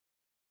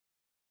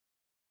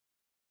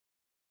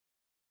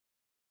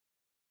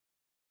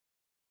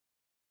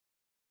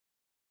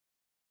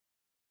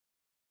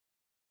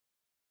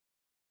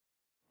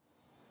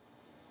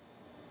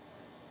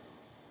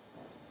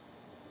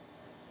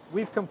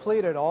We've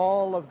completed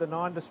all of the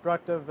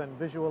non-destructive and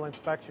visual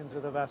inspections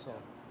of the vessel.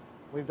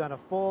 We've done a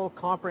full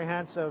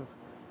comprehensive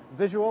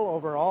visual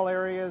over all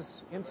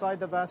areas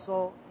inside the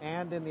vessel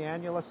and in the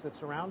annulus that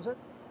surrounds it.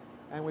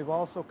 And we've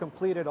also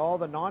completed all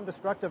the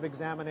non-destructive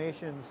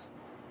examinations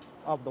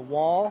of the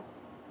wall,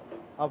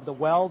 of the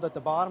weld at the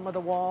bottom of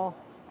the wall,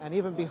 and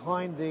even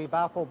behind the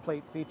baffle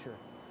plate feature.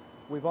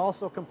 We've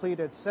also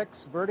completed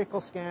 6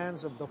 vertical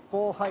scans of the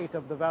full height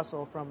of the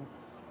vessel from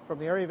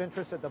the area of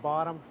interest at the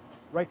bottom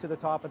right to the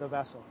top of the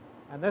vessel.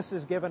 And this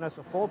has given us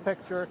a full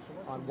picture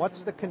on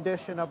what's the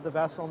condition of the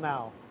vessel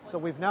now. So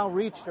we've now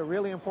reached a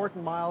really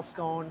important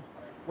milestone,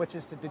 which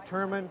is to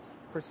determine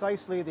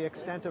precisely the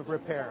extent of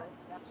repair.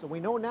 So we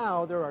know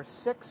now there are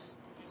 6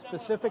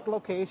 specific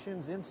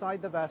locations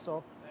inside the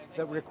vessel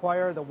that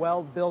require the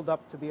weld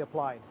buildup to be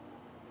applied.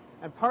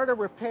 And part of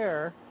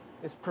repair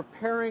is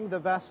preparing the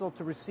vessel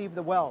to receive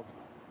the weld.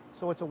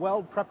 So it's a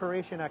weld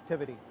preparation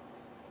activity.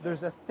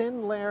 There's a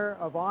thin layer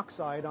of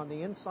oxide on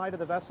the inside of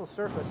the vessel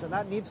surface, and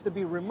that needs to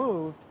be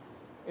removed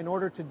in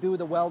order to do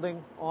the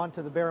welding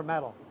onto the bare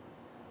metal.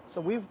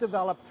 So we've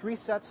developed 3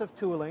 sets of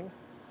tooling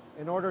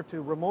in order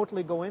to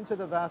remotely go into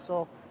the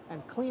vessel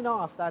and clean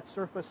off that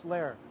surface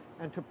layer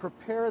and to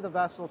prepare the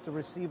vessel to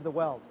receive the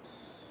weld.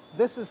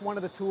 This is one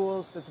of the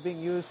tools that's being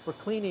used for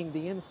cleaning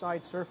the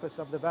inside surface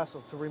of the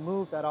vessel to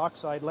remove that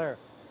oxide layer.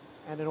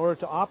 And in order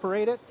to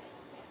operate it,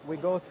 we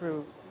go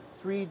through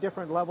 3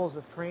 different levels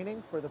of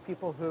training for the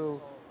people who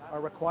are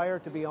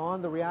required to be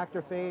on the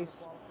reactor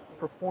face,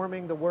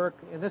 performing the work,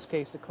 in this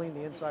case, to clean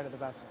the inside of the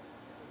vessel.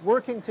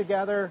 Working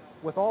together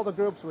with all the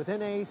groups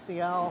within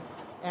AECL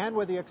and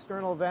with the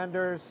external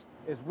vendors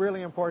is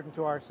really important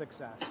to our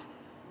success.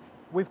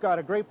 We've got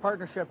a great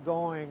partnership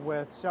going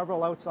with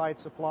several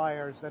outside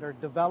suppliers that are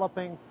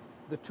developing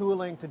the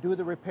tooling to do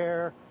the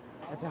repair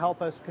and to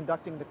help us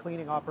conducting the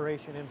cleaning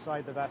operation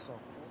inside the vessel.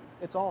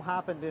 It's all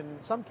happened in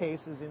some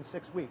cases in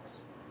 6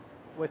 weeks,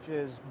 which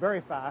is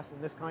very fast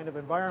in this kind of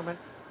environment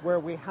where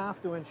we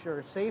have to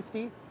ensure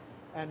safety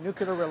and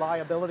nuclear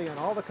reliability on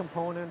all the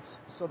components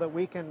so that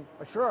we can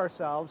assure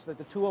ourselves that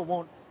the tool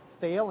won't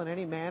fail in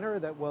any manner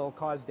that will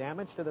cause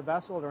damage to the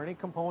vessel or any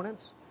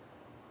components,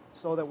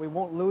 so that we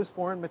won't lose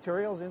foreign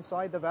materials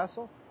inside the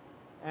vessel,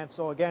 and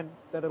so again,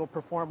 that it'll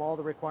perform all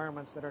the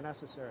requirements that are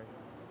necessary.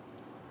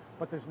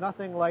 But there's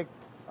nothing like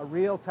a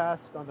real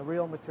test on the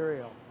real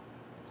material.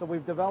 So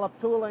we've developed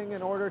tooling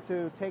in order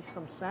to take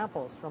some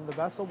samples from the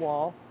vessel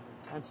wall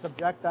and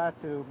subject that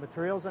to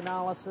materials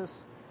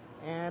analysis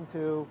and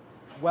to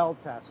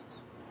weld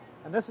tests.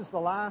 And this is the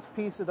last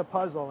piece of the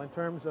puzzle in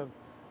terms of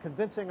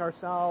convincing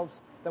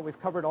ourselves that we've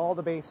covered all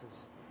the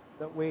bases,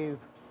 that we've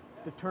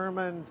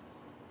determined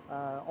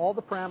all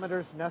the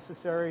parameters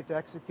necessary to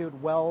execute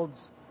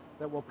welds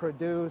that will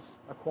produce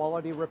a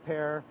quality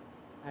repair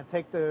and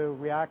take the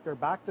reactor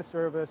back to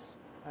service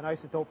and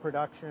isotope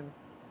production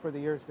for the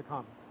years to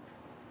come.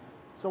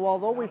 So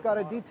although we've got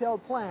a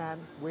detailed plan,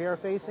 we are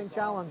facing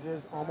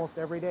challenges almost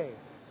every day.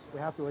 We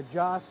have to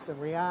adjust and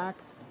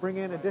react, bring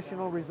in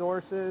additional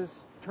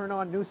resources, turn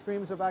on new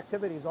streams of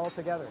activities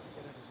altogether.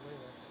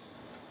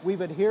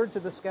 We've adhered to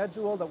the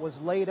schedule that was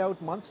laid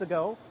out months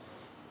ago,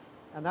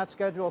 and that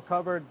schedule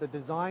covered the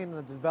design,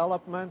 the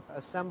development,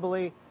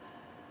 assembly,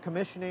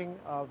 commissioning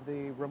of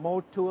the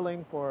remote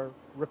tooling for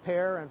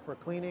repair and for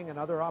cleaning and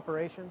other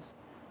operations.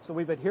 So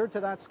we've adhered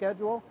to that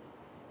schedule,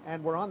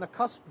 and we're on the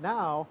cusp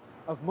now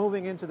of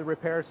moving into the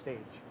repair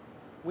stage.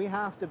 We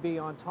have to be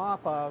on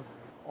top of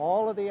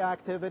all of the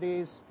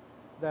activities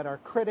that are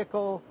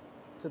critical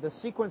to the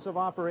sequence of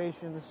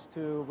operations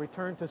to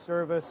return to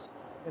service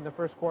in the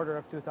first quarter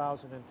of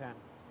 2010.